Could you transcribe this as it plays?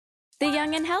the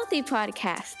Young and Healthy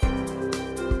podcast.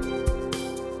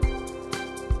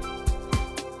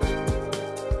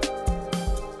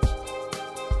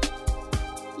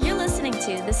 You're listening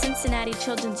to the Cincinnati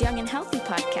Children's Young and Healthy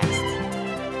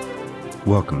podcast.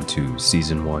 Welcome to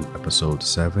Season 1, Episode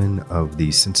 7 of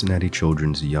the Cincinnati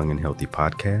Children's Young and Healthy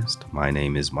podcast. My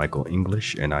name is Michael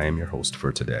English, and I am your host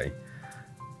for today.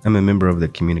 I'm a member of the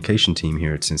communication team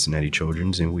here at Cincinnati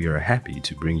Children's, and we are happy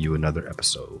to bring you another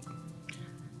episode.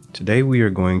 Today, we are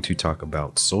going to talk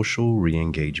about social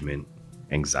re-engagement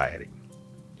anxiety.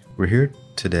 We're here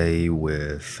today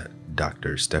with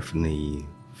Dr. Stephanie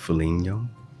Foligno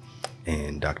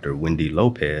and Dr. Wendy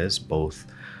Lopez. Both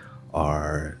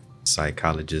are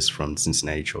psychologists from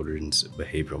Cincinnati Children's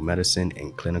Behavioral Medicine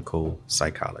and Clinical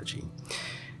Psychology.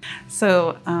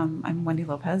 So I'm Wendy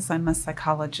Lopez. I'm a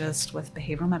psychologist with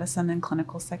behavioral medicine and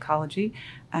clinical psychology.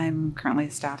 I'm currently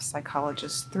a staff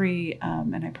psychologist 3,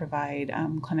 and I provide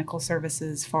clinical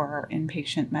services for our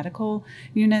inpatient medical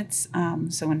units.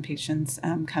 So when patients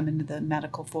come into the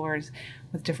medical floors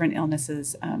with different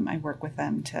illnesses, I work with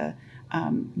them to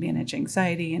manage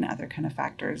anxiety and other kind of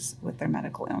factors with their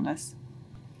medical illness.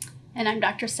 And I'm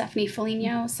Dr. Stephanie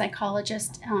Foligno,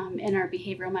 psychologist in our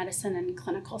behavioral medicine and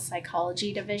clinical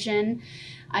psychology division.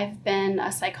 I've been a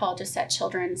psychologist at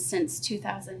Children's since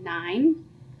 2009,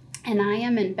 and I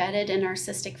am embedded in our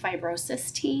cystic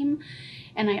fibrosis team,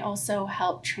 and I also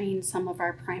help train some of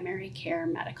our primary care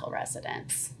medical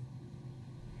residents.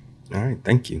 All right,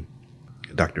 thank you.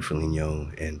 Dr.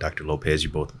 Foligno and Dr. Lopez, you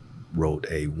both wrote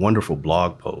a wonderful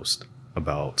blog post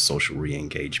about social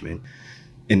re-engagement.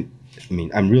 And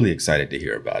I'm really excited to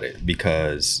hear about it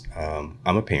because I'm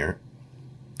a parent.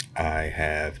 I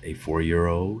have a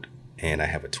 4-year-old and I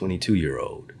have a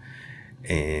 22-year-old.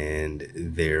 And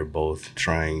they're both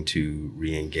trying to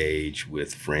re-engage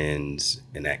with friends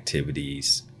and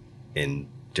activities in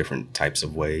different types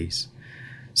of ways.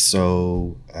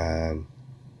 So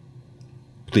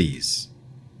please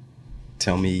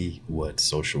tell me what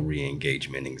social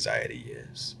re-engagement anxiety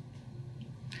is.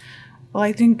 Well,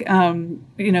 I think,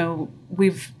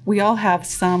 we all have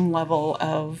some level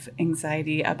of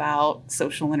anxiety about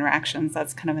social interactions.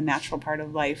 That's kind of a natural part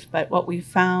of life. But what we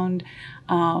found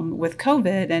with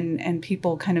COVID and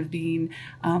people kind of being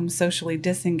socially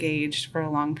disengaged for a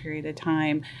long period of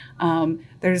time,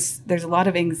 there's a lot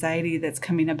of anxiety that's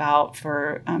coming about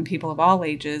for people of all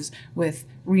ages with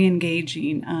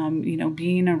re-engaging,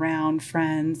 being around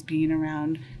friends, being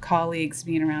around colleagues,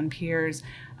 being around peers.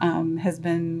 Has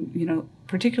been,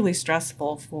 particularly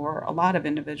stressful for a lot of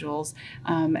individuals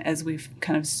as we've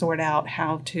kind of sort out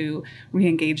how to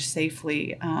re-engage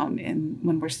safely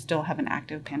when we still have an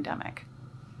active pandemic.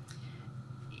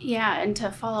 Yeah, and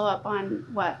to follow up on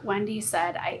what Wendy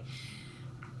said,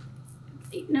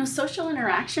 social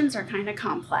interactions are kind of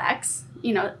complex.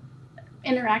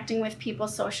 Interacting with people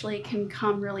socially can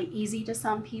come really easy to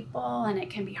some people, and it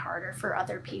can be harder for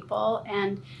other people.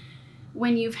 And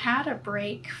when you've had a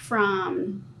break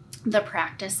from the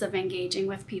practice of engaging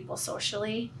with people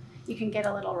socially, you can get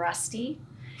a little rusty.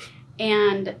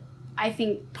 And I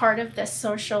think part of this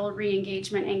social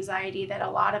re-engagement anxiety that a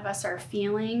lot of us are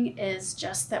feeling is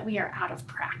just that we are out of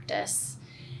practice.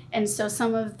 And so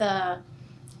some of the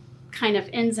kind of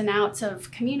ins and outs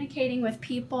of communicating with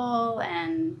people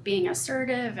and being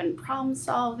assertive and problem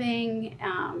solving,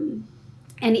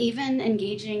 and even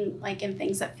engaging in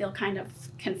things that feel kind of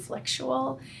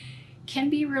conflictual can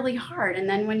be really hard. And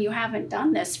then when you haven't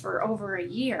done this for over a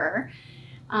year,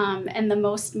 and the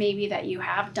most maybe that you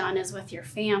have done is with your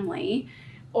family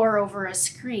or over a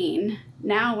screen,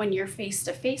 now when you're face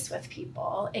to face with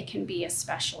people, it can be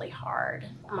especially hard,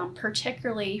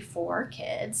 particularly for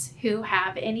kids who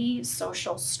have any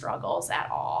social struggles at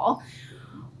all,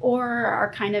 or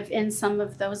are kind of in some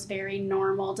of those very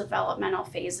normal developmental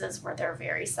phases where they're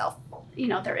very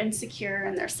they're insecure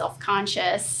and they're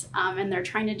self-conscious, and they're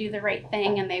trying to do the right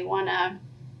thing, and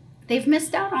they've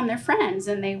missed out on their friends,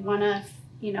 and they want to,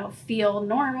 feel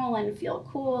normal and feel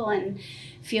cool and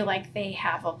feel like they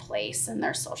have a place in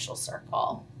their social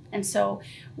circle. And so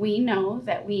we know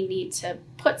that we need to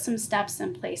put some steps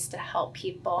in place to help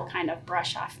people kind of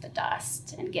brush off the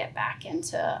dust and get back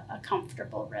into a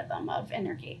comfortable rhythm of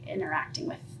interacting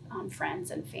with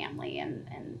friends and family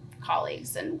and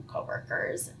colleagues and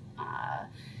coworkers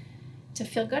to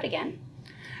feel good again.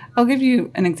 I'll give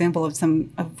you an example of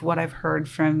some of what I've heard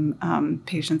from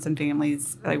patients and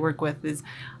families that I work with is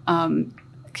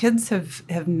kids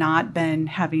have not been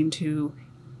having to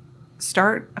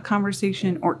start a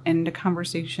conversation or end a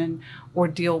conversation or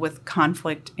deal with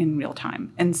conflict in real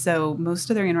time. And so most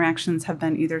of their interactions have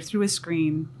been either through a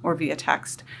screen or via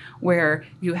text, where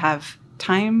you have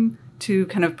time to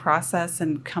kind of process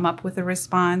and come up with a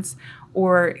response,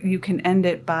 or you can end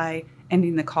it by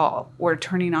ending the call or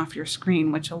turning off your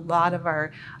screen, which a lot of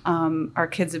our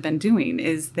kids have been doing,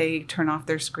 is they turn off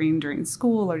their screen during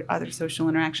school or other social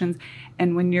interactions.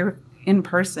 And when you're in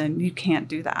person, you can't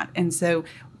do that. And so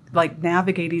like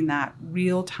navigating that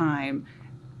real time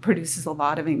produces a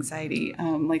lot of anxiety,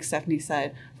 like Stephanie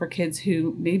said, for kids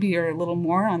who maybe are a little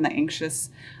more on the anxious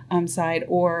side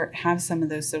or have some of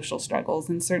those social struggles.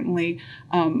 And certainly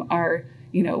our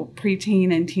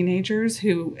preteen and teenagers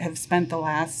who have spent the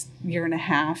last year and a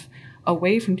half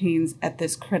away from teens at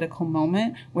this critical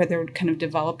moment where they're kind of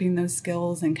developing those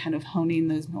skills and kind of honing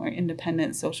those more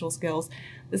independent social skills.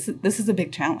 This is a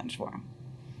big challenge for them.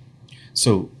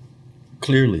 So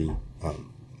clearly,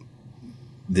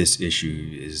 this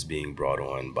issue is being brought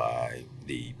on by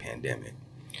the pandemic.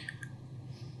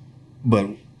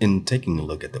 But in taking a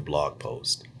look at the blog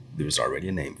post, there was already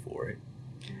a name for it.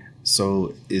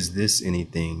 So is this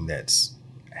anything that's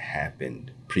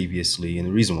happened previously? And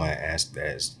the reason why I ask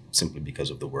that is simply because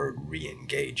of the word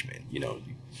re-engagement.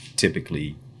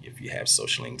 Typically, if you have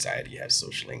social anxiety,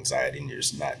 and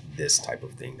there's not this type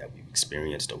of thing that we've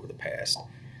experienced over the past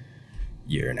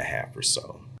year and a half or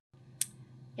so.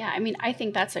 Yeah, I mean, I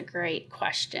think that's a great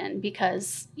question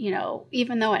because,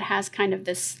 even though it has kind of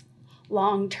this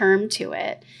long term to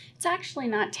it, it's actually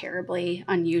not terribly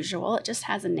unusual. It just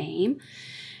has a name.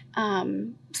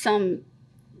 Some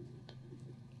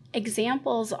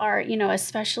examples are,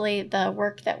 especially the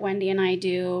work that Wendy and I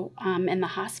do in the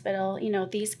hospital.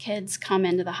 These kids come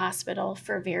into the hospital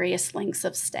for various lengths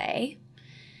of stay,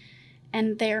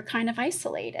 and they're kind of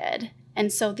isolated.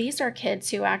 And so these are kids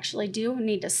who actually do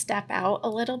need to step out a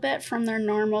little bit from their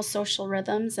normal social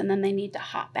rhythms, and then they need to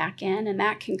hop back in. And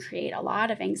that can create a lot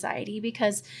of anxiety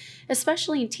because,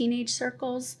 especially in teenage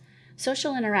circles,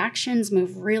 social interactions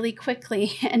move really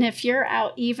quickly. And if you're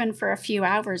out even for a few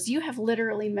hours, you have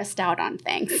literally missed out on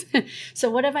things. So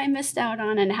what have I missed out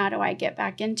on, and how do I get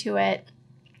back into it?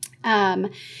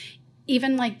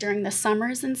 Even like during the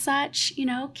summers and such,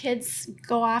 kids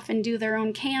go off and do their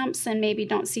own camps and maybe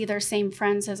don't see their same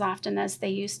friends as often as they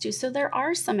used to. So there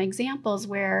are some examples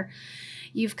where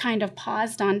you've kind of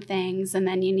paused on things and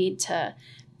then you need to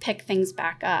pick things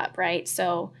back up, right?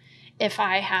 So if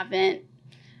I haven't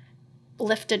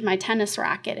lifted my tennis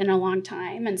racket in a long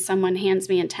time and someone hands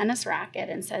me a tennis racket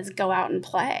and says, go out and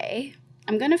play,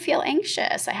 I'm going to feel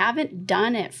anxious. I haven't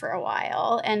done it for a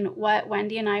while. And what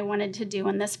Wendy and I wanted to do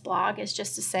in this blog is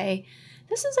just to say,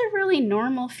 this is a really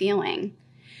normal feeling.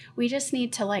 We just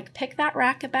need to pick that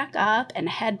racket back up and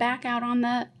head back out on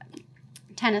the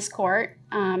tennis court.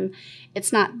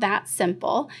 It's not that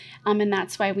simple. And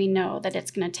that's why we know that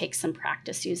it's going to take some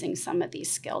practice using some of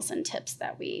these skills and tips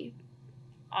that we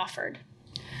offered.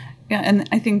 Yeah, and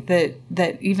I think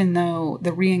that even though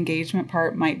the re-engagement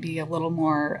part might be a little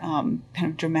more kind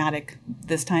of dramatic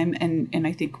this time, and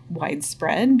I think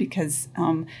widespread, because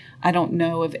I don't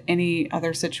know of any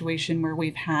other situation where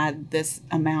we've had this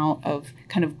amount of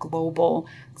kind of global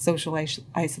social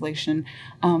isolation.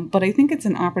 But I think it's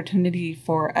an opportunity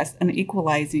for us, an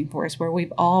equalizing force, where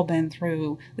we've all been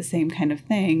through the same kind of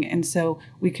thing, and so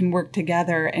we can work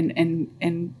together and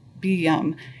be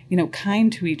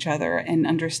kind to each other and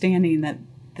understanding that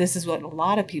this is what a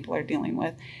lot of people are dealing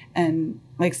with. And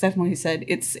like Stephanie said,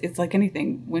 it's like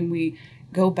anything. When we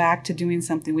go back to doing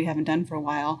something we haven't done for a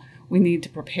while, we need to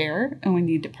prepare and we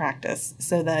need to practice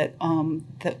so that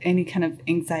any kind of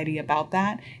anxiety about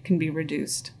that can be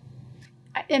reduced.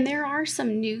 And there are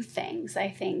some new things, I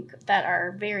think, that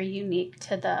are very unique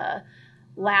to the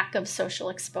lack of social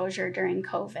exposure during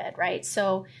COVID, right?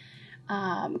 So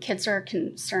kids are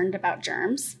concerned about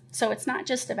germs. So it's not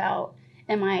just about,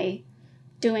 am I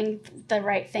doing the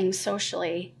right thing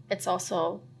socially? It's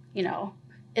also,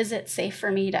 is it safe for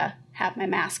me to have my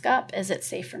mask up? Is it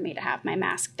safe for me to have my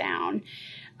mask down?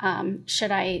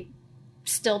 Should I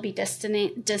still be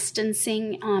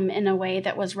distancing in a way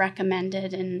that was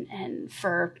recommended and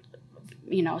for,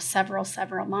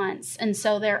 several months? And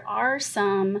so there are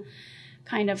some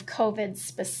kind of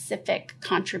COVID-specific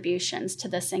contributions to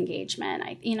this engagement.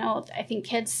 I think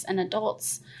kids and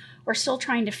adults, we're still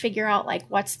trying to figure out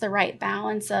what's the right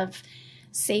balance of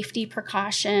safety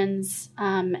precautions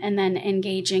and then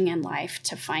engaging in life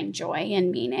to find joy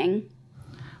and meaning.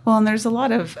 Well, and there's a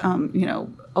lot of,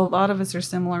 a lot of us are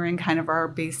similar in kind of our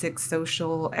basic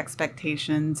social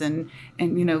expectations, and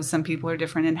some people are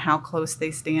different in how close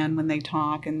they stand when they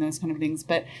talk and those kind of things.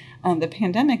 But the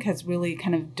pandemic has really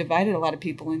kind of divided a lot of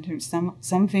people into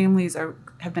some families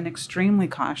have been extremely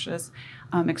cautious,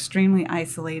 extremely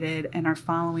isolated and are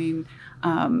following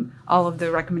all of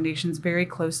the recommendations very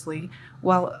closely,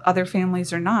 while other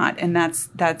families are not. And that's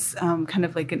kind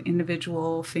of like an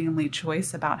individual family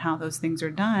choice about how those things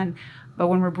are done. But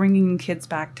when we're bringing kids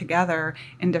back together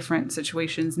in different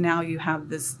situations, now you have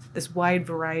this wide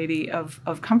variety of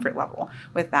comfort level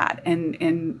with that. And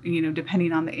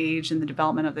depending on the age and the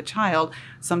development of the child,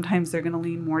 sometimes they're going to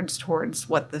lean more towards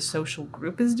what the social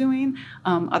group is doing.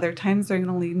 Other times they're going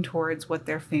to lean towards what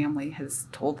their family has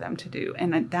told them to do.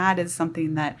 And that is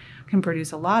something that can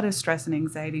produce a lot of stress and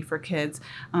anxiety for kids,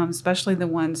 especially the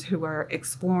ones who are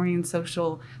exploring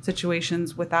social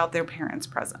situations without their parents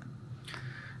present.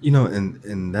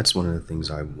 And that's one of the things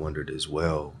I wondered as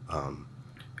well.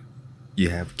 You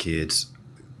have kids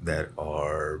that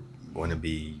are going to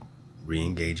be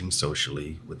re-engaging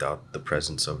socially without the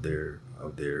presence of their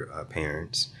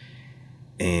parents.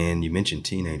 And you mentioned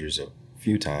teenagers a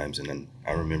few times, and then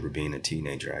I remember being a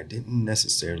teenager. I didn't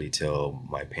necessarily tell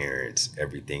my parents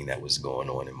everything that was going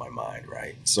on in my mind,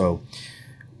 right? So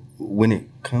when it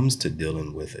comes to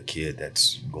dealing with a kid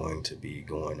that's going to be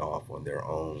going off on their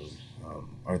own,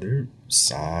 are there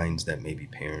signs that maybe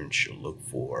parents should look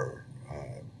for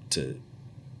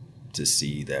to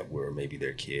see that where maybe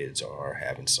their kids are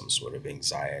having some sort of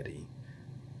anxiety?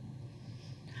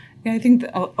 Yeah, I think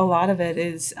a lot of it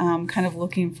is kind of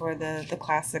looking for the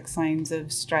classic signs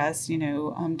of stress,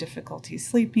 difficulty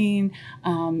sleeping,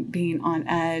 being on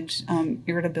edge,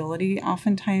 irritability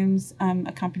oftentimes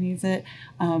accompanies it.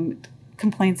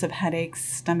 Complaints of headaches,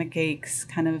 stomach aches,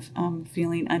 kind of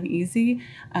feeling uneasy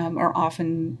are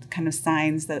often kind of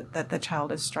signs that the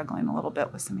child is struggling a little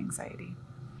bit with some anxiety.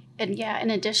 And yeah, in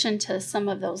addition to some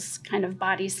of those kind of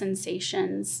body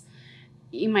sensations,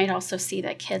 you might also see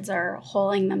that kids are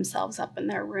holding themselves up in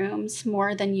their rooms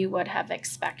more than you would have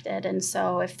expected. And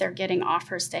so if they're getting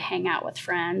offers to hang out with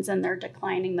friends and they're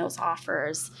declining those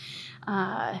offers,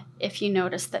 if you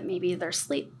notice that maybe their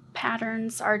sleep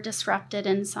patterns are disrupted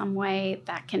in some way,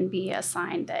 that can be a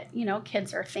sign that,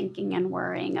 kids are thinking and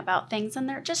worrying about things and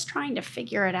they're just trying to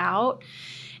figure it out.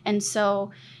 And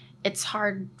so it's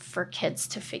hard for kids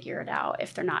to figure it out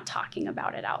if they're not talking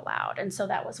about it out loud. And so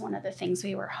that was one of the things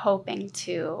we were hoping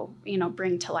to,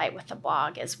 bring to light with the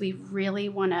blog, is we really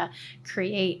want to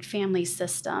create family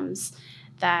systems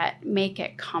that make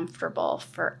it comfortable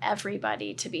for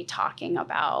everybody to be talking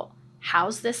about,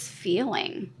 how's this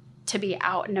feeling to be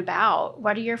out and about?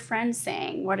 What are your friends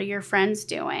saying? What are your friends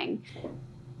doing?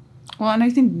 Well, and I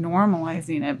think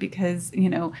normalizing it, because,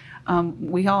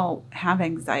 we all have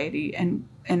anxiety and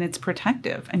it's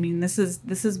protective. I mean, this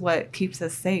is what keeps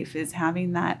us safe, is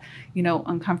having that,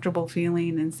 uncomfortable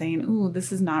feeling and saying, ooh,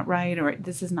 this is not right, or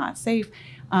this is not safe.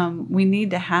 We need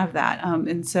to have that.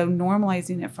 And so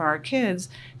normalizing it for our kids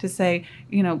to say,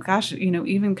 gosh,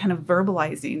 even kind of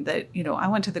verbalizing that, I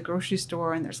went to the grocery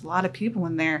store and there's a lot of people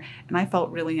in there and I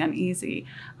felt really uneasy.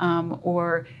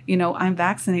 Or, I'm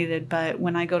vaccinated, but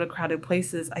when I go to crowded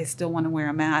places, I still want to wear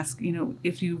a mask.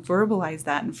 If you verbalize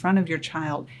that in front of your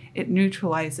child, it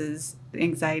neutralizes the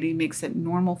anxiety, makes it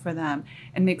normal for them,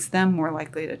 and makes them more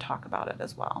likely to talk about it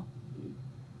as well.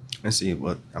 I see.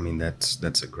 Well, I mean,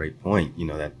 that's a great point.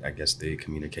 That I guess the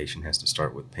communication has to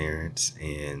start with parents,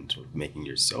 and sort of making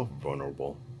yourself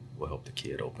vulnerable will help the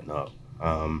kid open up.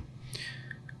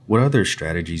 What other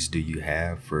strategies do you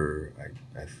have for,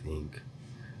 I think,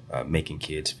 making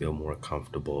kids feel more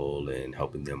comfortable and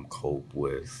helping them cope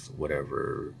with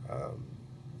whatever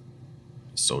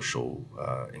social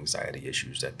anxiety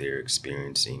issues that they're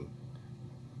experiencing?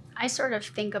 I sort of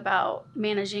think about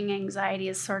managing anxiety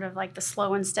as sort of like the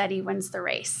slow and steady wins the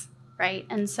race, right?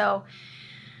 And so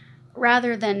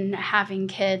rather than having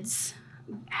kids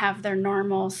have their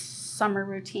normal summer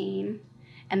routine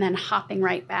and then hopping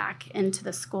right back into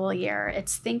the school year,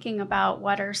 it's thinking about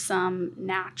what are some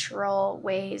natural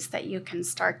ways that you can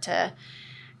start to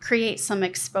create some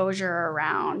exposure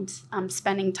around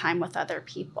spending time with other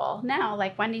people. Now,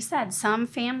 like Wendy said, some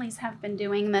families have been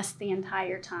doing this the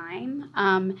entire time.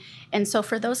 And so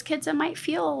for those kids, it might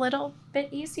feel a little bit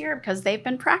easier because they've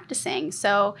been practicing.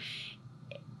 So,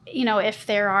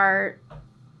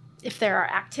 if there are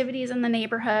activities in the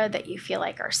neighborhood that you feel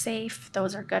like are safe,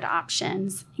 those are good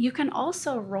options. You can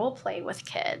also role play with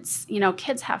kids.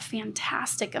 Kids have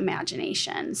fantastic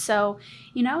imagination. So,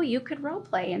 you could role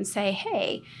play and say,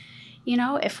 hey,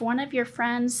 if one of your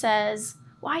friends says,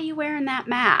 why are you wearing that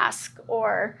mask?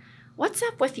 Or what's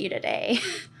up with you today?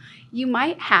 You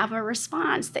might have a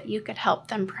response that you could help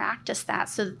them practice that,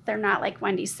 so that they're not, like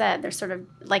Wendy said, they're sort of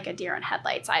like a deer in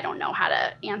headlights. I don't know how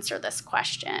to answer this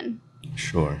question.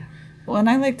 Sure. Well, and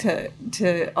I like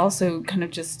to also kind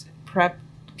of just prep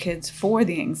kids for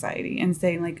the anxiety and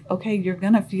saying like, okay, you're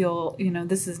going to feel,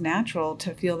 this is natural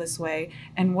to feel this way.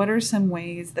 And what are some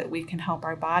ways that we can help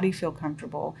our body feel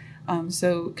comfortable?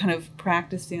 So kind of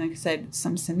practicing, like I said,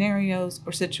 some scenarios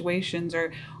or situations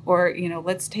or,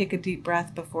 let's take a deep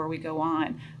breath before we go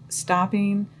on.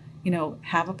 Stopping,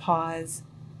 have a pause,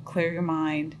 clear your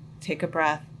mind, take a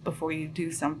breath before you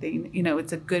do something.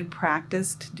 It's a good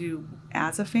practice to do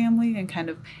as a family, and kind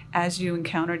of as you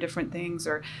encounter different things,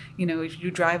 or, if you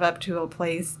drive up to a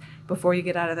place, before you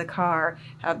get out of the car,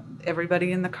 have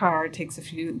everybody in the car takes a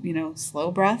few, slow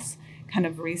breaths, kind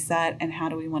of reset, and how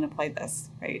do we want to play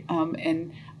this, right?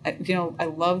 And I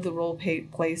love the role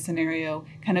play scenario,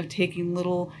 kind of taking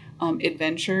little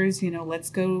adventures. Let's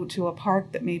go to a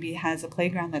park that maybe has a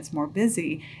playground that's more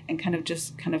busy, and kind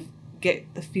of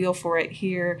get the feel for it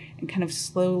here, and kind of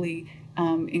slowly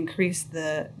increase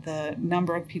the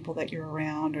number of people that you're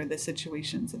around or the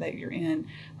situations that you're in.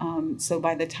 So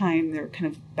by the time they're kind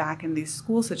of back in these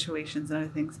school situations and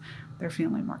other things, they're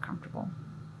feeling more comfortable.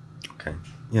 Okay.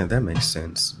 Yeah, that makes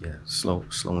sense. Yeah. Slow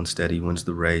and steady wins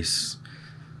the race.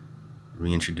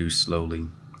 Reintroduce slowly,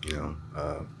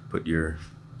 put your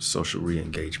social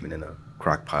re-engagement in a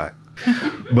crock pot.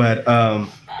 But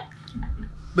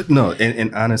no,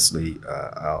 and honestly,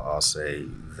 I'll say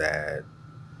that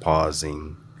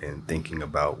pausing and thinking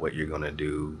about what you're going to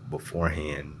do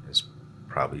beforehand is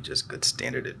probably just good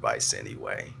standard advice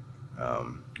anyway,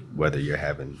 whether you're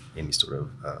having any sort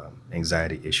of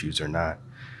anxiety issues or not.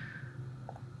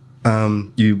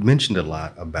 You mentioned a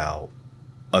lot about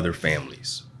other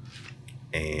families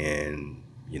and,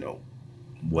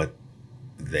 what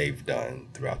they've done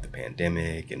throughout the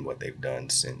pandemic and what they've done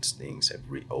since things have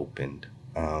reopened.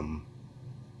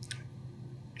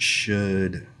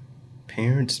 Should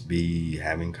parents be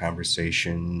having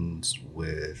conversations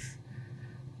with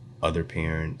other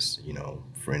parents?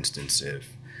 For instance,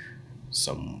 if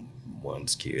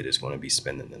someone's kid is going to be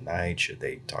spending the night, should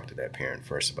they talk to that parent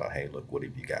first about, hey, look, what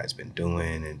have you guys been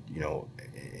doing? And,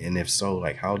 and if so,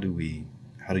 like, how do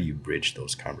you bridge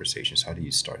those conversations? How do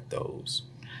you start those?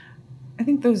 I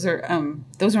think those are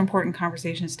important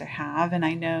conversations to have, and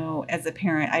I know as a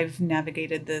parent I've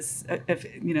navigated this,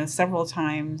 several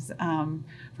times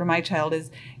for my child.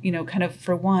 Is kind of,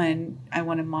 for one, I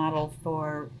want to model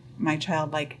for my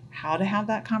child like how to have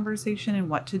that conversation and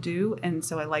what to do, and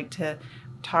so I like to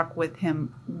talk with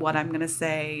him what I'm going to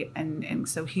say, and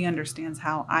so he understands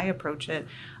how I approach it,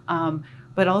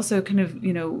 but also kind of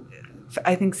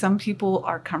I think some people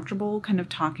are comfortable kind of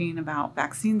talking about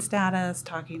vaccine status,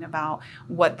 talking about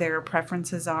what their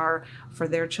preferences are for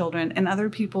their children, and other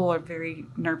people are very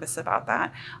nervous about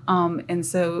that. And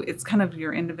so it's kind of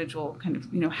your individual kind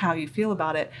of, how you feel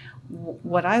about it.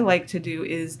 What I like to do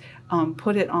is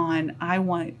put it on, I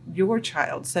want your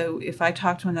child. So if I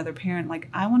talk to another parent, like,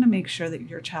 I want to make sure that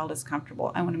your child is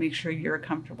comfortable. I want to make sure you're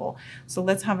comfortable. So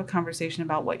let's have a conversation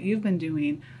about what you've been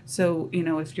doing. So,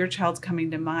 if your child's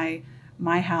coming to my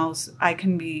house, I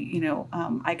can be,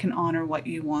 I can honor what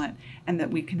you want, and that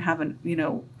we can have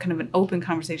kind of an open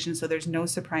conversation, so there's no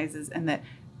surprises, and that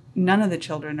none of the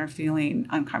children are feeling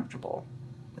uncomfortable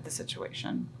with the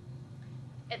situation.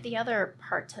 The other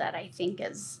part to that, I think,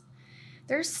 is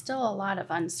there's still a lot of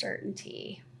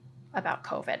uncertainty about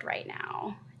COVID right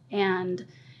now. And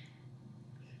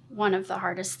one of the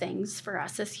hardest things for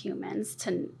us as humans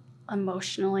to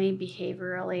emotionally,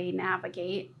 behaviorally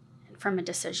navigate from a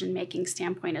decision-making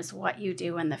standpoint is what you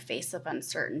do in the face of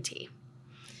uncertainty.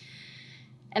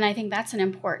 And I think that's an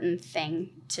important thing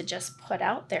to just put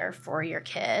out there for your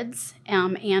kids.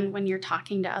 And when you're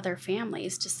talking to other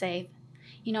families, to say,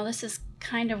 this is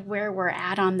kind of where we're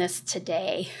at on this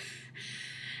today.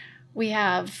 We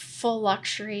have full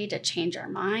luxury to change our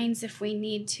minds if we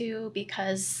need to,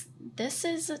 because this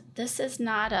is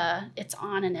not it's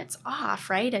on and it's off,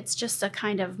 right? It's just a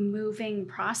kind of moving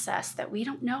process that we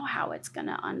don't know how it's going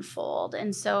to unfold.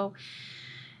 And so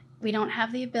we don't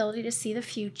have the ability to see the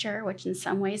future, which in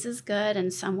some ways is good,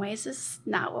 in some ways is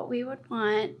not what we would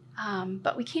want,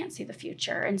 but we can't see the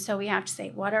future. And so we have to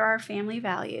say, what are our family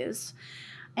values?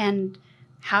 And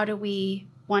how do we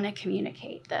want to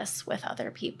communicate this with other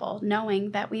people,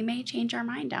 knowing that we may change our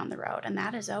mind down the road, and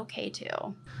that is okay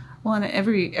too. Well, and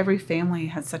every family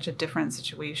has such a different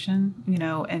situation,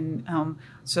 and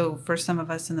so for some of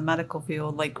us in the medical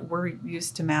field, like, we're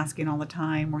used to masking all the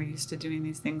time. We're used to doing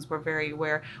these things. We're very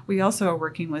aware. We also are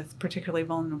working with particularly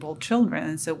vulnerable children,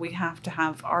 and so we have to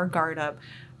have our guard up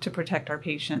to protect our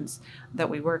patients that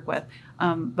we work with.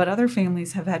 But other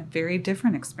families have had very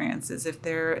different experiences. If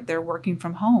they're working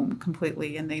from home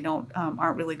completely and they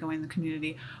aren't really going in the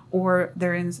community, or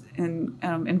they're in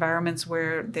environments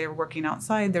where they're working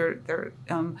outside.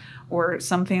 Or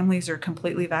some families are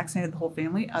completely vaccinated, the whole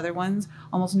family. Other ones,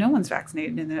 almost no one's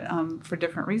vaccinated for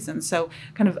different reasons. So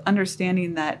kind of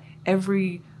understanding that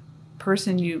every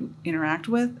person you interact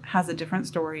with has a different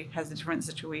story, has a different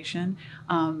situation.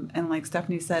 And like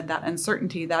Stephanie said, that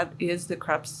uncertainty, that is the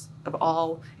crux of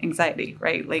all anxiety,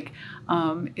 right? Like,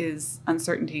 is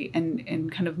uncertainty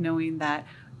and kind of knowing that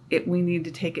we need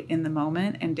to take it in the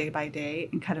moment and day by day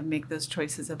and kind of make those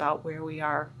choices about where we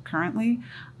are currently.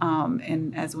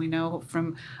 And as we know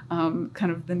from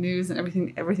kind of the news and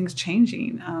everything's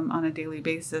changing on a daily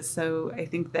basis. So I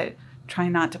think that try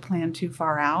not to plan too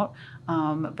far out,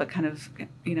 but kind of,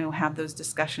 have those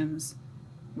discussions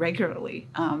regularly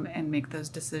and make those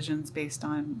decisions based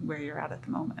on where you're at the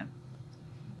moment.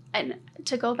 And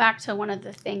to go back to one of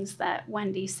the things that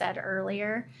Wendy said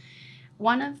earlier,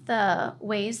 one of the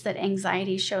ways that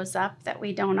anxiety shows up that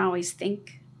we don't always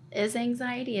think is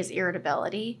anxiety is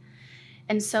irritability.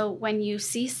 And so when you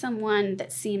see someone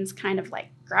that seems kind of like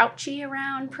grouchy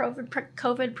around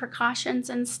COVID precautions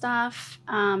and stuff,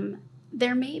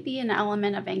 there may be an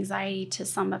element of anxiety to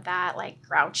some of that, like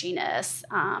grouchiness,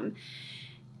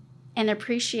 and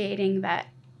appreciating that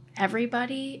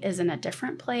everybody is in a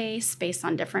different place based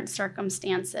on different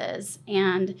circumstances.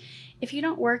 And if you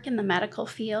don't work in the medical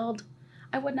field,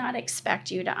 I would not expect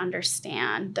you to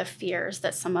understand the fears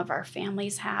that some of our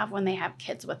families have when they have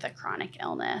kids with a chronic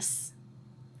illness.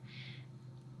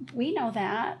 We know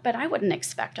that, but I wouldn't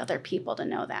expect other people to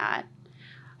know that.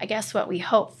 I guess what we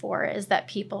hope for is that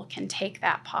people can take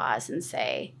that pause and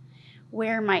say,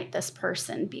 where might this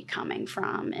person be coming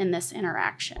from in this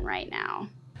interaction right now?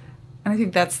 And I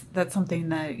think that's something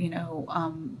that,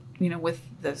 with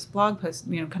this blog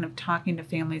post, kind of talking to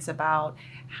families about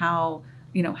how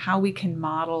we can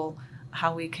model,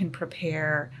 how we can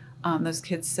prepare those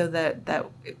kids so that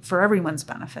for everyone's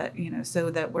benefit, so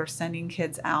that we're sending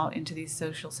kids out into these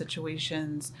social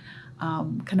situations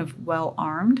kind of well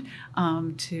armed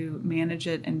to manage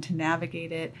it and to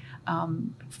navigate it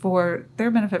for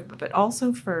their benefit, but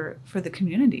also for the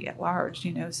community at large,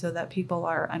 so that people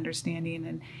are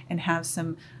understanding and have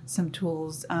some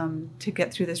tools to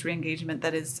get through this reengagement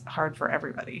that is hard for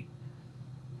everybody.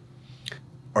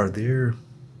 Are there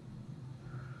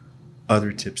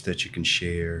other tips that you can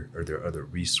share? Are there other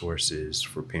resources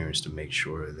for parents to make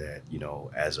sure that,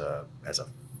 as a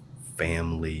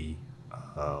family,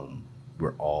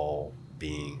 we're all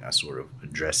being sort of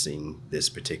addressing this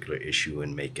particular issue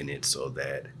and making it so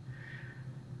that,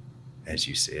 as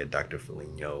you said, Dr.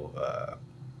 Foligno,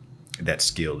 that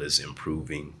skill is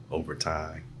improving over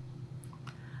time?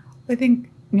 I think,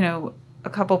 a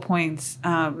couple points.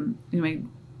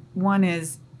 One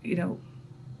is,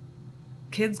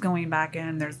 kids going back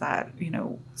in, there's that,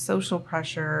 social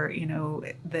pressure,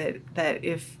 that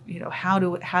if, how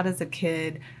does a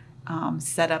kid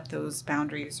set up those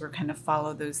boundaries or kind of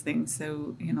follow those things?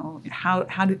 So,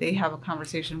 how do they have a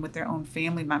conversation with their own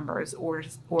family members or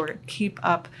keep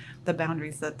up the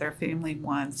boundaries that their family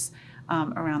wants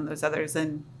around those others?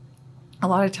 And a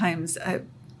lot of times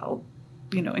I'll,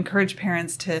 encourage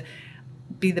parents to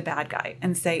be the bad guy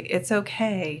and say, it's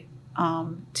okay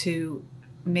to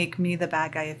make me the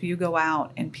bad guy if you go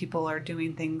out and people are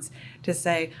doing things, to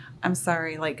say, I'm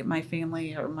sorry, like my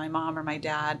family or my mom or my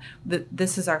dad,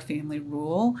 this is our family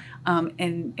rule,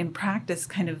 and practice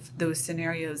kind of those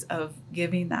scenarios of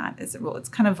giving that as a rule. It's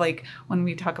kind of like when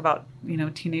we talk about,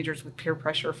 teenagers with peer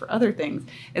pressure for other things,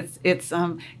 it's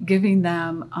giving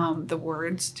them the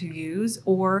words to use,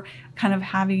 or kind of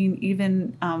having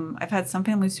even, I've had some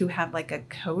families who have like a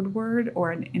code word or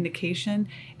an indication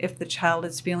if the child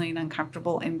is feeling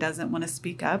uncomfortable and doesn't want to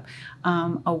speak up,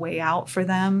 a way out for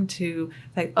them to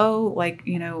like,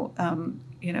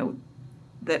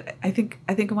 that I think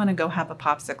I want to go have a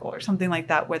popsicle or something like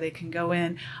that, where they can go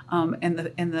in and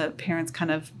the parents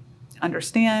kind of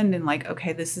understand and like,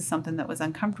 okay, this is something that was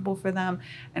uncomfortable for them,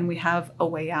 and we have a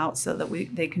way out so that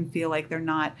they can feel like they're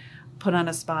not put on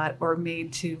a spot or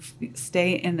made to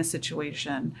stay in a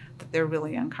situation that they're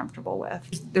really uncomfortable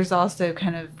with. There's also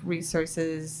kind of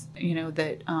resources,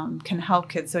 that can help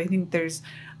kids. So I think there's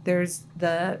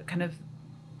the kind of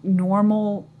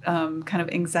normal kind of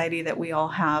anxiety that we all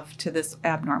have to this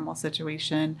abnormal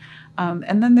situation.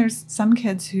 And then there's some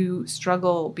kids who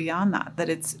struggle beyond that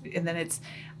it's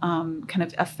kind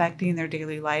of affecting their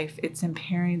daily life. It's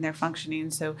impairing their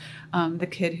functioning. So the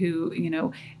kid who,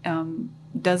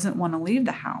 doesn't want to leave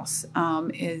the house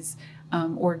is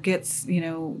or gets,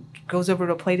 goes over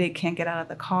to a play date, can't get out of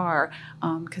the car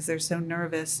because they're so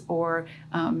nervous, or,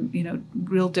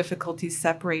 real difficulties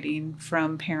separating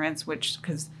from parents,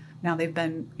 because now they've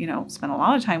been, spent a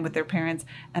lot of time with their parents,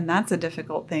 and that's a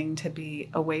difficult thing to be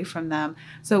away from them.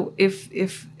 So if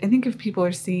I think if people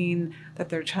are seeing that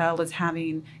their child is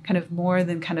having kind of more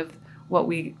than kind of what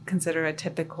we consider a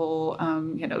typical,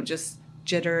 just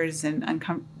jitters and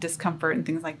discomfort and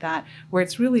things like that, where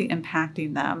it's really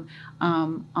impacting them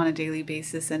on a daily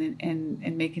basis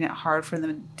and making it hard for them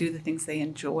to do the things they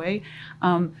enjoy,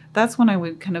 that's when I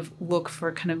would kind of look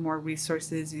for kind of more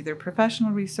resources, either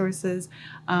professional resources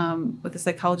with a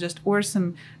psychologist, or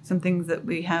some things that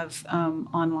we have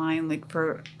online, like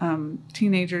for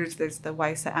teenagers. There's the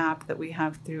WISA app that we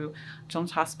have through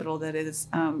Children's Hospital that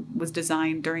was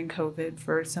designed during COVID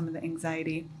for some of the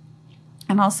anxiety.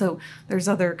 And also, there's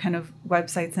other kind of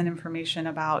websites and information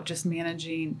about just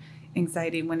managing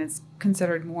anxiety when it's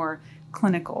considered more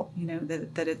clinical,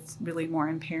 that it's really more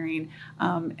impairing,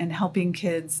 and helping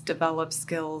kids develop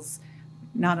skills,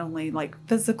 not only like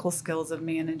physical skills of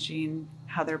managing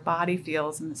how their body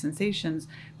feels and the sensations,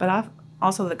 but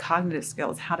also the cognitive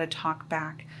skills, how to talk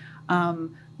back.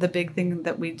 The big thing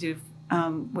that we do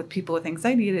with people with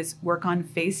anxiety is work on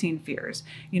facing fears,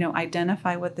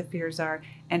 identify what the fears are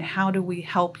and how do we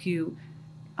help you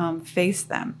face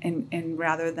them and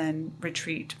rather than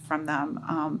retreat from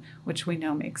them, which we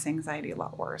know makes anxiety a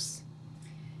lot worse.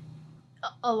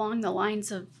 Along the lines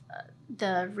of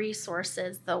the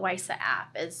resources, the WISA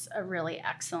app is a really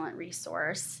excellent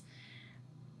resource.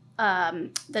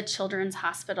 The Children's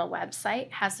Hospital website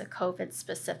has a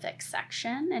COVID-specific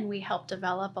section, and we help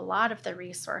develop a lot of the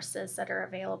resources that are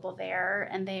available there,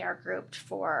 and they are grouped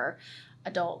for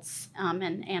adults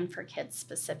and for kids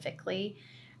specifically.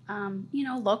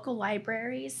 Local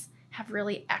libraries have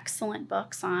really excellent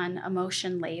books on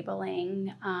emotion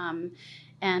labeling,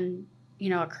 and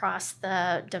across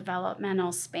the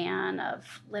developmental span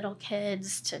of little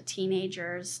kids to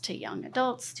teenagers to young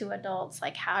adults to adults,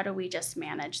 like how do we just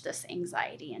manage this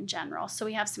anxiety in general? So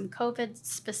we have some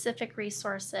COVID-specific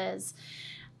resources,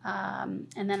 and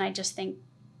then I just think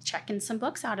checking some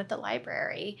books out at the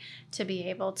library to be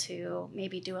able to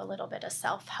maybe do a little bit of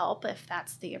self-help if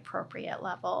that's the appropriate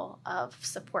level of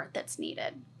support that's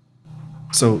needed.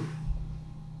 So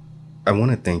I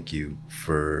want to thank you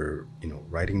for,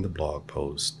 writing the blog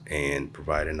post and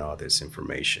providing all this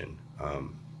information.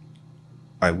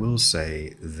 I will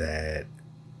say that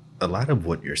a lot of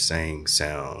what you're saying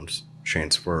sounds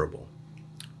transferable.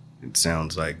 It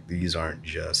sounds like these aren't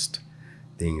just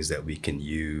things that we can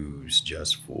use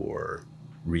just for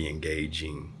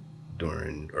re-engaging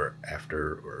during or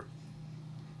after or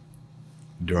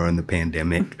during the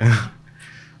pandemic.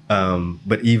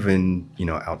 But even,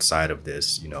 outside of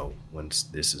this, once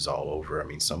this is all over,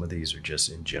 some of these are just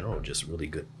in general, just really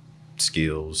good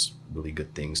skills, really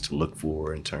good things to look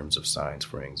for in terms of signs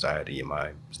for anxiety.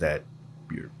 Is that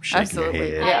you're shaking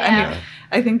Absolutely. your head? Yeah.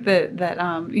 I think that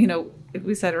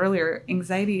we said earlier,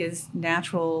 anxiety is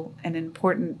natural and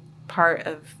important part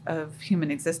of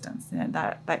human existence, and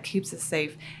that keeps us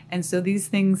safe. And so these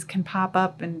things can pop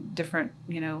up in different,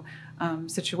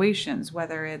 situations,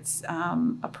 whether it's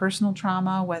a personal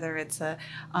trauma, whether it's a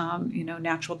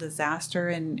natural disaster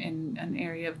in an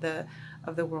area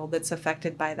of the world that's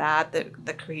affected by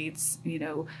that creates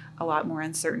a lot more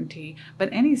uncertainty. But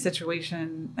any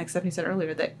situation, like Stephanie said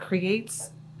earlier, that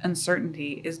creates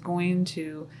uncertainty is going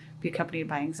to be accompanied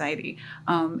by anxiety,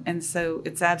 and so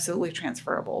it's absolutely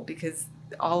transferable, because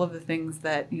all of the things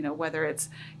that whether it's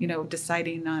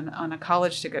deciding on a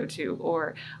college to go to,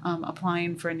 or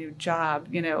applying for a new job,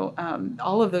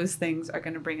 all of those things are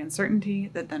going to bring uncertainty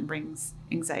that then brings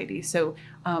anxiety. So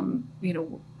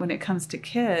when it comes to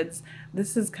kids,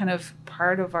 this is kind of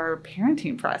part of our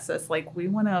parenting process. Like, we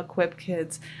want to equip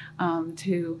kids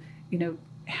to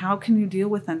how can you deal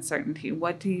with uncertainty?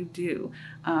 What do you do?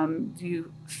 Do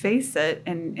you face it,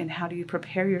 and how do you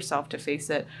prepare yourself to face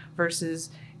it versus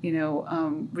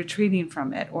retreating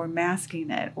from it, or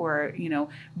masking it, or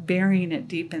burying it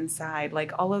deep inside?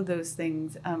 Like, all of those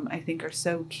things I think are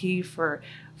so key for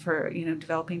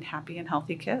developing happy and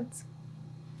healthy kids.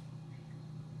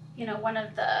 One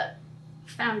of the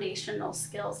foundational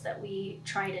skills that we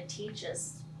try to teach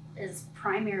is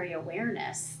primary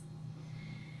awareness.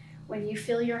 When you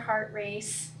feel your heart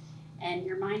race and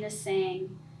your mind is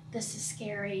saying, this is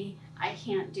scary, I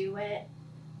can't do it,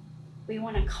 we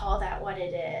want to call that what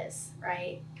it is,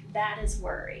 right? That is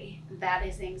worry, that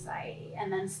is anxiety.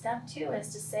 And then step 2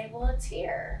 is to say, well, it's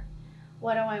here.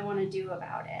 What do I want to do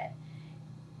about it?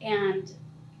 And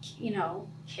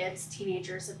kids,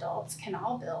 teenagers, adults can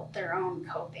all build their own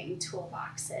coping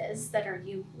toolboxes that are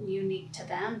unique to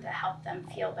them to help them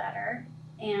feel better.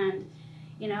 And,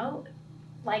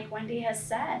 like Wendy has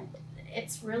said,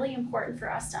 it's really important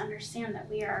for us to understand that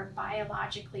we are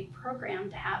biologically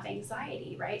programmed to have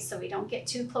anxiety, right? So we don't get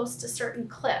too close to certain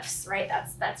cliffs, right?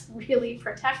 That's really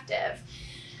protective.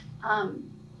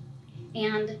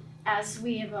 And as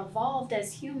we have evolved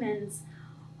as humans,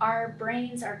 our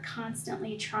brains are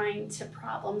constantly trying to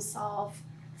problem solve,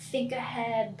 think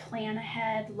ahead, plan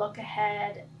ahead, look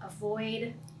ahead,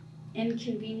 avoid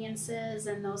inconveniences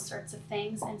and those sorts of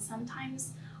things. And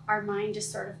sometimes our mind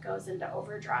just sort of goes into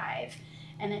overdrive,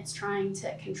 and it's trying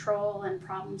to control and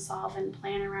problem solve and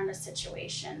plan around a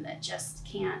situation that just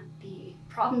can't be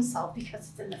problem solved because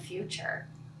it's in the future.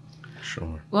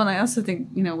 Sure. Well, and I also think,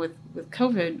 with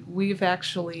COVID, we've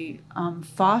actually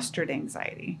fostered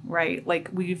anxiety, right? Like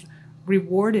we've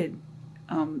rewarded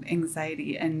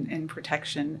anxiety and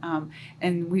protection.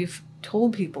 And we've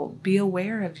told people, be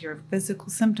aware of your physical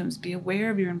symptoms, be aware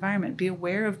of your environment, be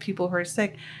aware of people who are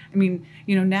sick. I mean,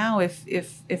 now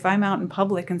if I'm out in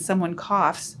public and someone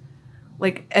coughs,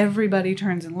 like everybody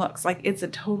turns and looks. Like it's a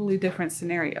totally different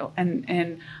scenario.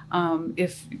 And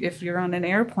if you're on an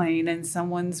airplane and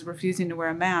someone's refusing to wear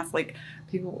a mask, like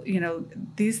people,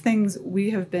 these things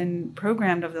we have been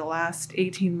programmed over the last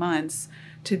 18 months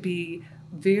to be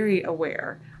very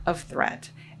aware of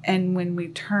threat. And when we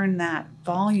turn that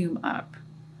volume up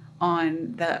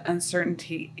on the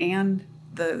uncertainty and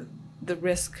the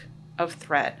risk of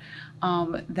threat,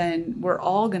 then we're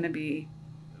all going to be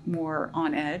more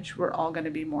on edge. We're all going to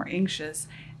be more anxious,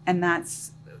 and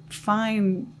that's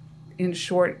fine in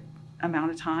short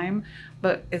amount of time.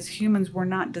 But as humans, we're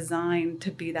not designed to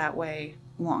be that way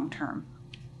long term.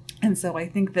 And so I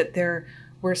think that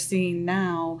we're seeing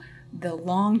now the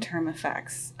long-term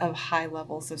effects of high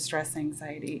levels of stress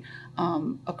anxiety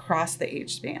across the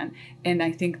age span. And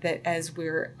I think that as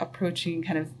we're approaching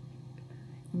kind of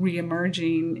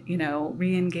re-emerging,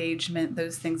 re-engagement,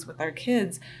 those things with our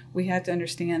kids, we have to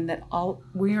understand that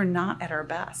we are not at our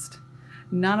best.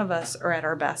 None of us are at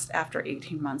our best after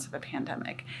 18 months of a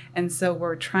pandemic. And so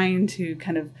we're trying to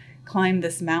kind of climb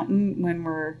this mountain when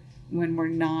we're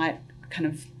not kind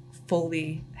of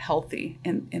fully healthy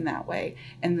in that way.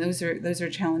 And those are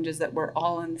challenges that we're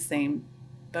all in the same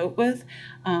boat with,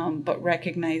 but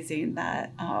recognizing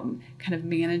that kind of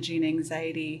managing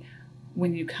anxiety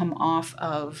when you come off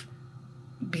of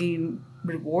being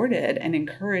rewarded and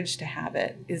encouraged to have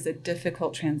it is a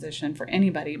difficult transition for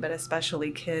anybody, but especially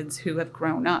kids who have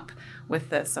grown up with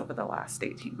this over the last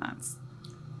 18 months.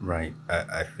 Right.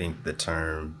 I think the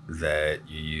term that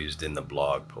you used in the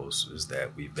blog post was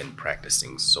that we've been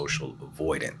practicing social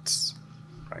avoidance,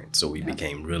 right? So we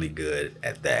became really good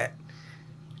at that.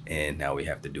 And now we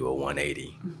have to do a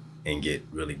 180 and get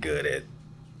really good at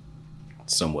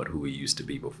somewhat who we used to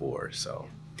be before. So,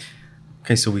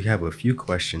 okay, so we have a few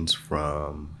questions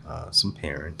from some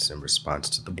parents in response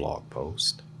to the blog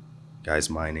post. Guys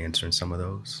mind answering some of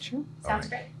those? Sure. Sounds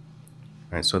great.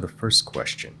 All right, so the first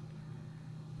question: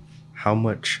 how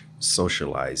much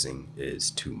socializing is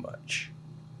too much?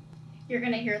 You're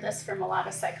going to hear this from a lot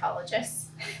of psychologists.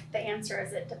 The answer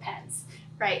is it depends,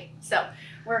 right? So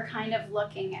we're kind of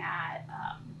looking at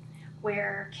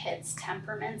where kids'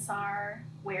 temperaments are,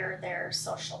 where their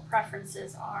social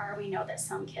preferences are. We know that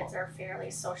some kids are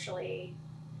fairly socially,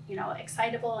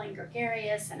 excitable and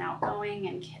gregarious and outgoing,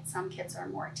 and some kids are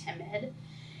more timid.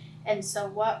 And so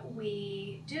what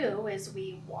we do is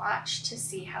we watch to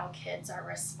see how kids are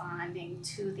responding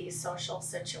to these social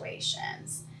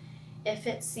situations. If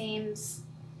it seems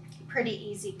pretty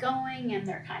easygoing and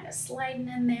they're kind of sliding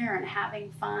in there and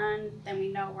having fun, then we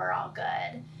know we're all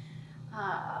good.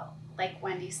 Like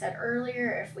Wendy said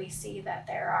earlier, if we see that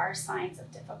there are signs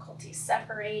of difficulty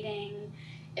separating,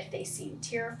 if they seem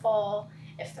tearful,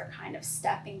 if they're kind of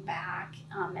stepping back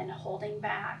and holding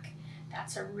back,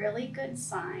 that's a really good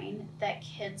sign that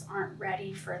kids aren't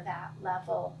ready for that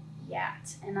level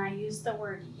yet. And I use the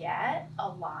word yet a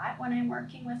lot when I'm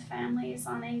working with families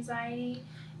on anxiety,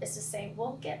 is to say,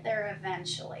 we'll get there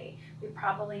eventually. We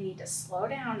probably need to slow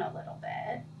down a little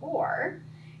bit, or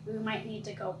we might need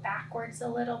to go backwards a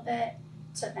little bit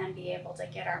to then be able to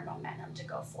get our momentum to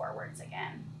go forwards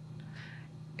again.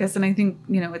 Yes, and I think,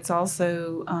 it's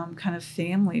also kind of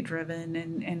family driven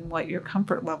and what your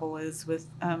comfort level is with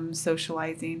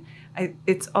socializing.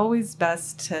 It's always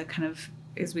best to kind of,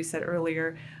 as we said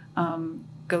earlier,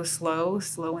 go slow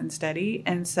and steady.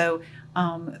 And so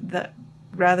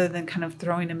rather than kind of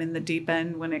throwing them in the deep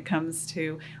end when it comes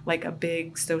to like a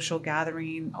big social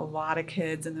gathering, a lot of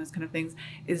kids and those kind of things,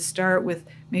 is start with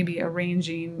maybe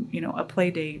arranging, a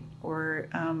play date or,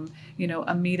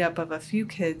 a meetup of a few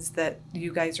kids that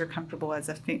you guys are comfortable as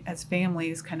as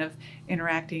families kind of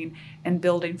interacting and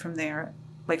building from there.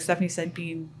 Like Stephanie said,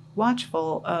 being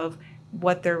watchful of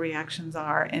what their reactions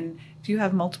are. And if you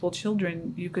have multiple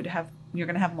children, you're going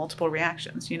to have multiple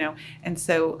reactions, and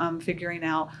so figuring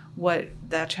out what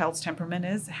that child's temperament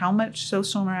is, how much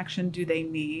social interaction do they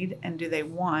need and do they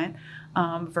want,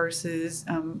 versus,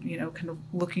 kind of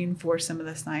looking for some of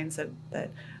the signs that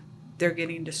they're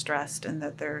getting distressed and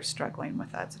that they're struggling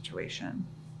with that situation.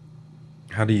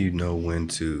 How do you know when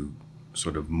to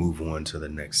sort of move on to the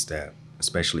next step,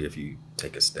 especially if you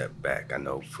take a step back? I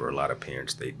know for a lot of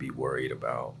parents, they'd be worried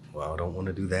about, well, I don't want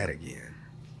to do that again.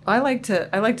 I like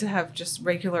to have just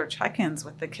regular check-ins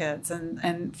with the kids,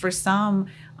 and for some,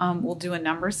 we'll do a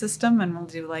number system, and we'll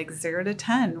do like 0 to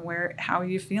 10. How are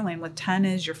you feeling? With 10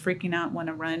 is you're freaking out, want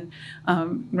to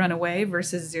run away,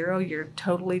 versus 0, you're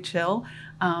totally chill,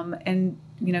 and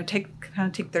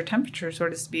take their temperature, so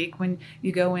to speak, when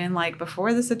you go in. Like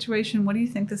before the situation, what do you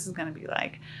think this is going to be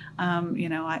like?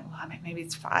 Maybe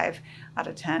it's 5 out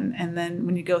of 10, and then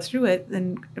when you go through it,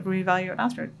 then reevaluate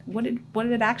after. What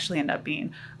did it actually end up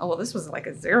being? Oh, well, this was like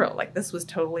a 0. Like this was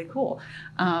totally cool.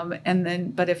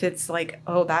 But if it's like,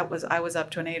 oh, I was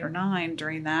up to an 8 or 9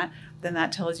 during that, then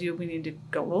that tells you we need to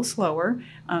go a little slower.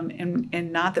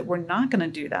 And not that we're not going to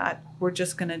do that. We're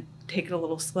just going to take it a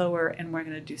little slower, and we're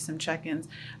going to do some check-ins.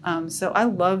 So I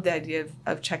love the idea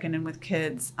of checking in with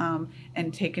kids,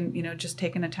 and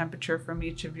taking a temperature from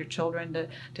each of your children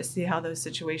to see how those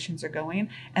situations are going.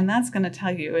 And that's going to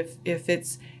tell you if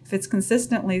it's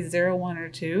consistently 0, 1, or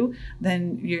 2,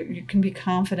 then you can be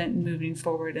confident in moving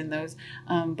forward in those.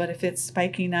 But if it's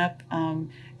spiking up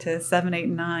to 7, 8,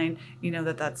 9,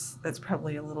 that's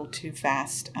probably a little too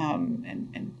fast,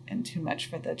 and too much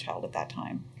for the child at that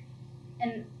time.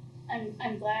 And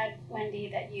I'm glad, Wendy,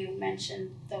 that you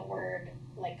mentioned the word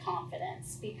like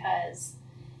confidence, because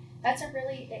that's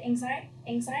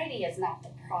anxiety is not the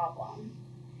problem.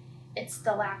 It's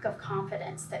the lack of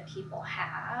confidence that people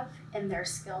have in their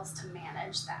skills to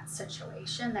manage that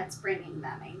situation that's bringing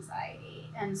them anxiety.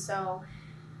 And so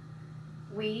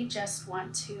we just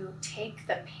want to take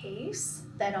the pace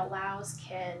that allows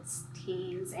kids,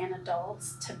 teens, and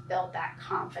adults to build that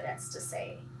confidence to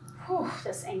say, whew,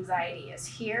 this anxiety is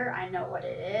here, I know what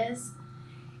it is.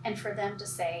 And for them to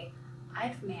say,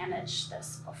 I've managed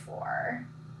this before,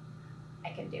 I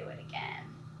can do it again.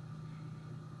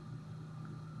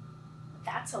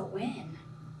 That's a win.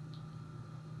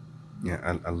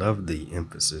 Yeah, I love the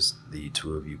emphasis the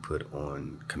two of you put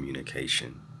on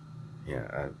communication.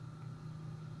 Yeah,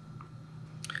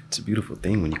 it's a beautiful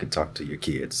thing when you can talk to your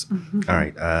kids. Mm-hmm. All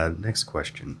right, next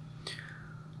question.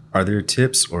 Are there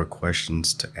tips or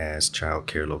questions to ask child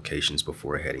care locations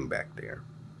before heading back there?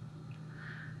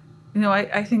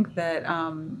 I think that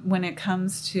when it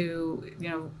comes to,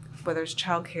 whether it's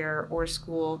child care or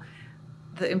school,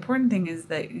 the important thing is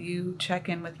that you check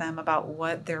in with them about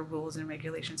what their rules and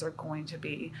regulations are going to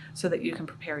be so that you can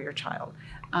prepare your child.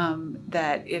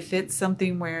 That if it's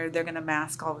something where they're going to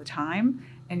mask all the time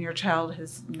and your child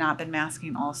has not been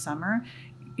masking all summer,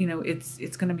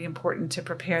 it's going to be important to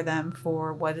prepare them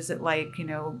for what is it like,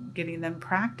 getting them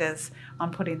practice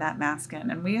on putting that mask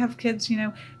in. And we have kids,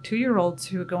 2-year-olds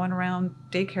who are going around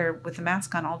daycare with the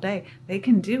mask on all day. They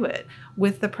can do it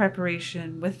with the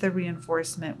preparation, with the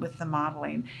reinforcement, with the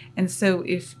modeling. And so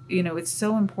it's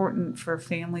so important for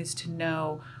families to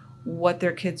know what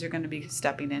their kids are going to be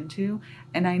stepping into.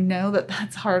 And I know that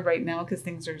that's hard right now because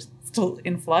things are still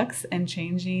in flux and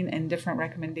changing, and different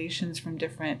recommendations from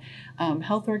different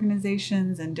health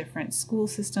organizations and different school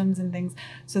systems and things.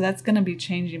 So that's going to be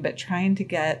changing, but trying to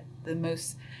get the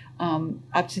most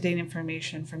up-to-date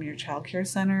information from your child care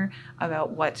center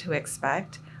about what to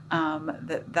expect,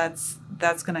 that's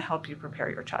going to help you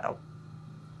prepare your child.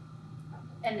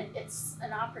 And it's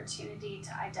an opportunity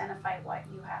to identify what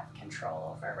you have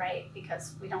control over, right?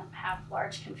 Because we don't have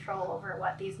large control over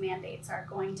what these mandates are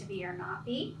going to be or not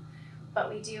be,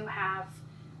 but we do have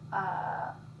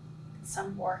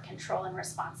some more control and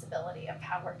responsibility of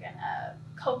how we're gonna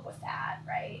cope with that,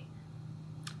 right?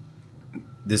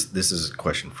 This is a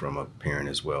question from a parent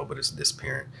as well, but it's this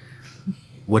parent.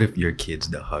 What if your kid's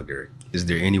the hugger? Is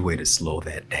there any way to slow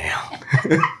that down?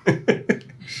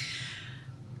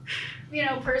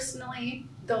 Personally,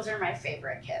 those are my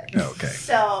favorite kids. Okay.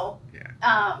 So,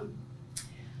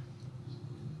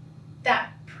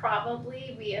 that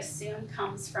probably, we assume,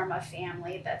 comes from a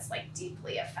family that's like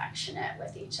deeply affectionate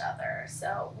with each other.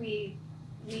 So we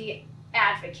we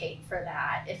advocate for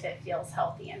that if it feels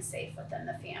healthy and safe within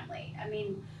the family. I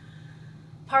mean,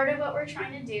 part of what we're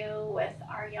trying to do with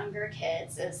our younger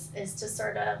kids is to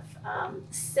sort of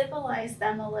civilize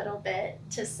them a little bit,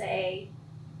 to say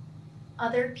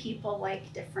other people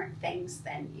like different things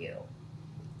than you.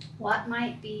 What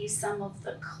might be some of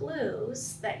the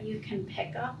clues that you can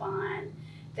pick up on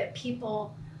that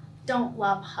people don't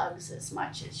love hugs as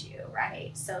much as you,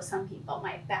 right? So some people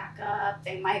might back up,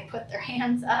 they might put their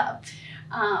hands up.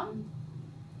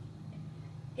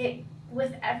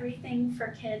 With everything for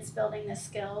kids building the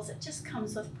skills, it just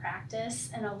comes with practice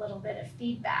and a little bit of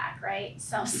feedback, right?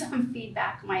 So some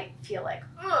feedback might feel like,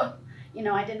 oh,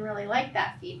 I didn't really like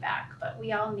that feedback, but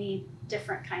we all need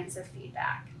different kinds of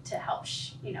feedback to help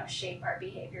shape our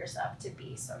behaviors up to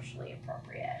be socially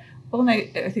appropriate. Well, and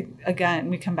I think, again,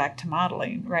 we come back to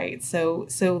modeling, right? So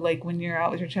like when you're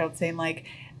out with your child, saying like,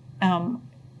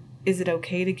 is it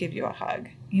okay to give you a hug?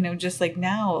 Just like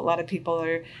now, a lot of people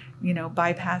are,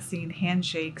 bypassing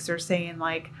handshakes or saying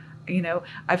like,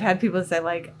 I've had people say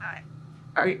like,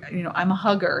 I'm a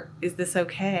hugger. Is this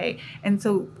okay? And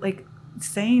so like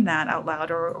saying that out loud,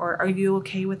 or are you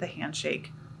okay with a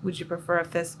handshake? Would you prefer a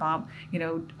fist bump,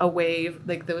 a wave,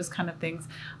 like those kind of things?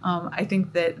 I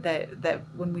think that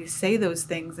when we say those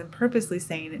things and purposely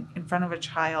saying in front of a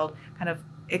child, kind of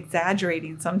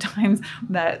exaggerating sometimes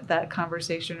that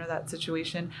conversation or that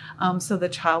situation, so the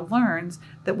child learns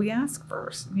that we ask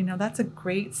first. That's a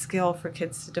great skill for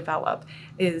kids to develop,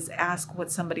 is ask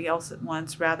what somebody else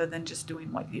wants rather than just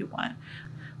doing what you want.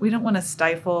 We don't want to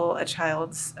stifle a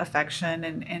child's affection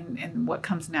and what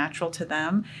comes natural to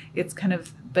them. It's kind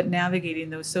of, but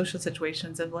navigating those social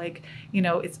situations of like,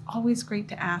 it's always great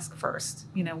to ask first.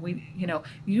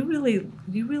 You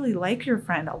really like your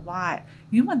friend a lot.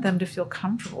 You want them to feel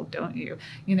comfortable, don't you?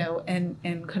 And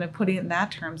kind of putting it in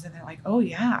that terms, and they're like, oh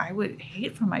yeah, I would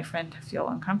hate for my friend to feel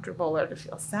uncomfortable or to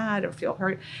feel sad or feel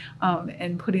hurt.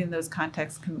 And putting in those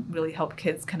contexts can really help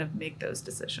kids kind of make those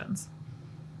decisions.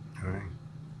 All right.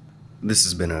 This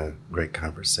has been a great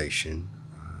conversation.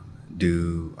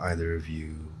 Do either of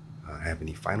you have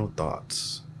any final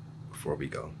thoughts before we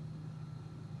go?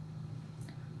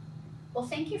 Well,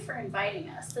 thank you for inviting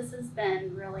us. This has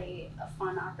been really a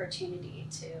fun opportunity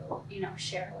to,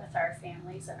 share with our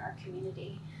families and our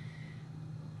community.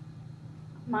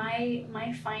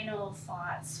 My final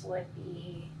thoughts would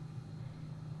be,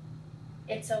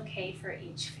 it's okay for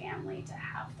each family to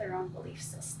have their own belief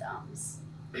systems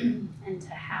and to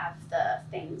have the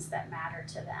things that matter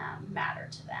to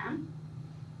them.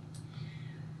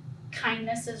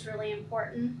 Kindness is really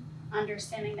important,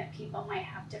 understanding that people might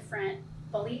have different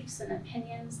beliefs and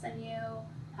opinions than you,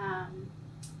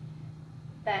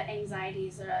 that anxiety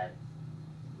is a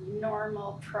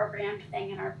normal programmed thing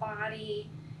in our body.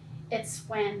 It's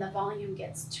when the volume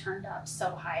gets turned up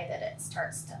so high that it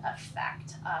starts to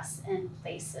affect us in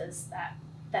places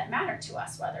that matter to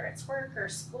us, whether it's work or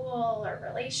school or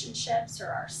relationships or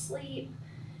our sleep,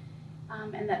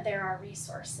 and that there are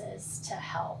resources to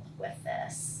help with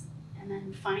this. And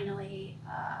then finally,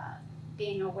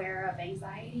 being aware of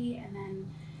anxiety, and then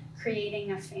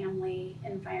creating a family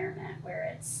environment where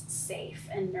it's safe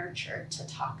and nurtured to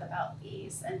talk about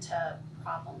these and to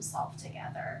problem solve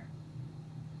together.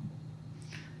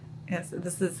 Yes,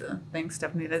 thanks,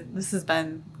 Stephanie. This has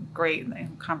been great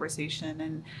conversation,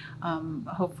 and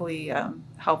hopefully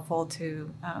helpful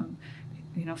to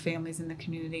families in the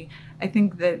community. I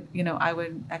think that I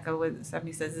would echo what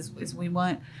Stephanie says is we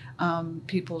want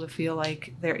people to feel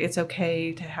like it's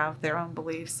okay to have their own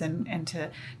beliefs and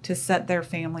to set their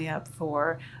family up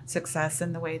for success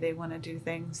in the way they want to do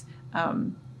things.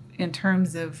 In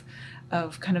terms of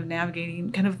kind of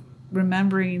navigating, kind of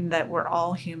remembering that we're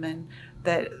all human,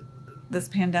 that this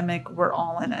pandemic, we're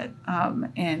all in it,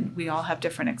 and we all have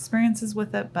different experiences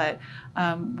with it, but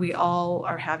we all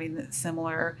are having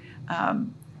similar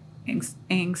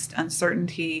angst,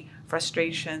 uncertainty,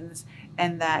 frustrations,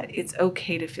 and that it's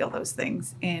okay to feel those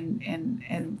things,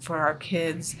 and for our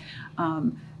kids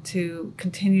to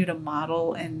continue to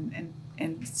model and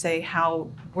say how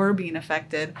we're being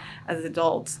affected as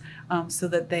adults, so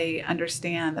that they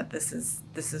understand that this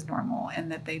is normal,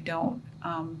 and that they don't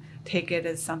take it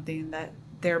as something that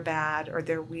they're bad or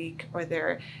they're weak or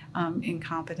they're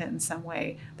incompetent in some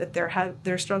way, that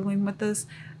they're struggling with this.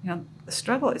 The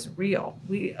struggle is real.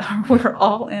 We're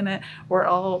all in it. We're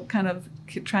all kind of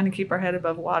trying to keep our head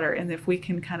above water. And if we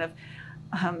can kind of,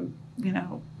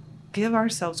 give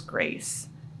ourselves grace,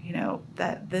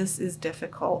 that this is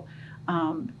difficult,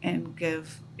 and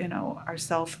give,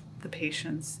 ourselves the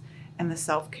patience and the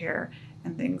self-care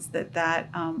and things that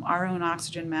our own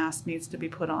oxygen mask needs to be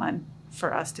put on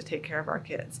for us to take care of our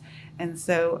kids. And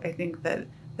so I think that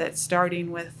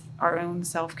starting with our own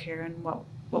self-care and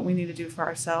what we need to do for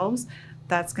ourselves,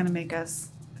 that's going to make us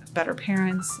better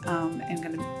parents, and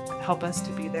going to help us to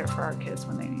be there for our kids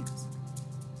when they need us.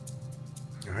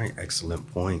 All right, excellent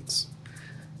points.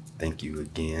 Thank you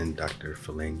again, Dr.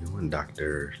 Felano and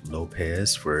Dr.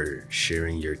 Lopez, for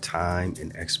sharing your time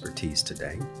and expertise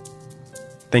today.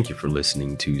 Thank you for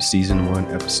listening to Season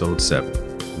 1, Episode 7.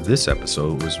 This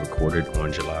episode was recorded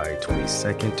on July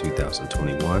 22nd,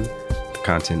 2021. The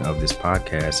content of this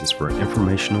podcast is for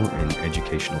informational and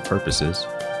educational purposes.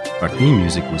 Our theme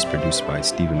music was produced by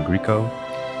Stephen Greco.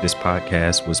 This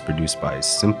podcast was produced by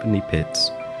Symphony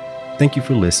Pitts. Thank you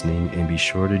for listening, and be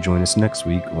sure to join us next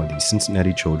week on the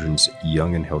Cincinnati Children's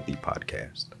Young and Healthy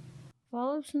podcast.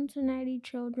 Follow Cincinnati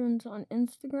Children's on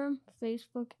Instagram,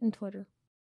 Facebook, and Twitter.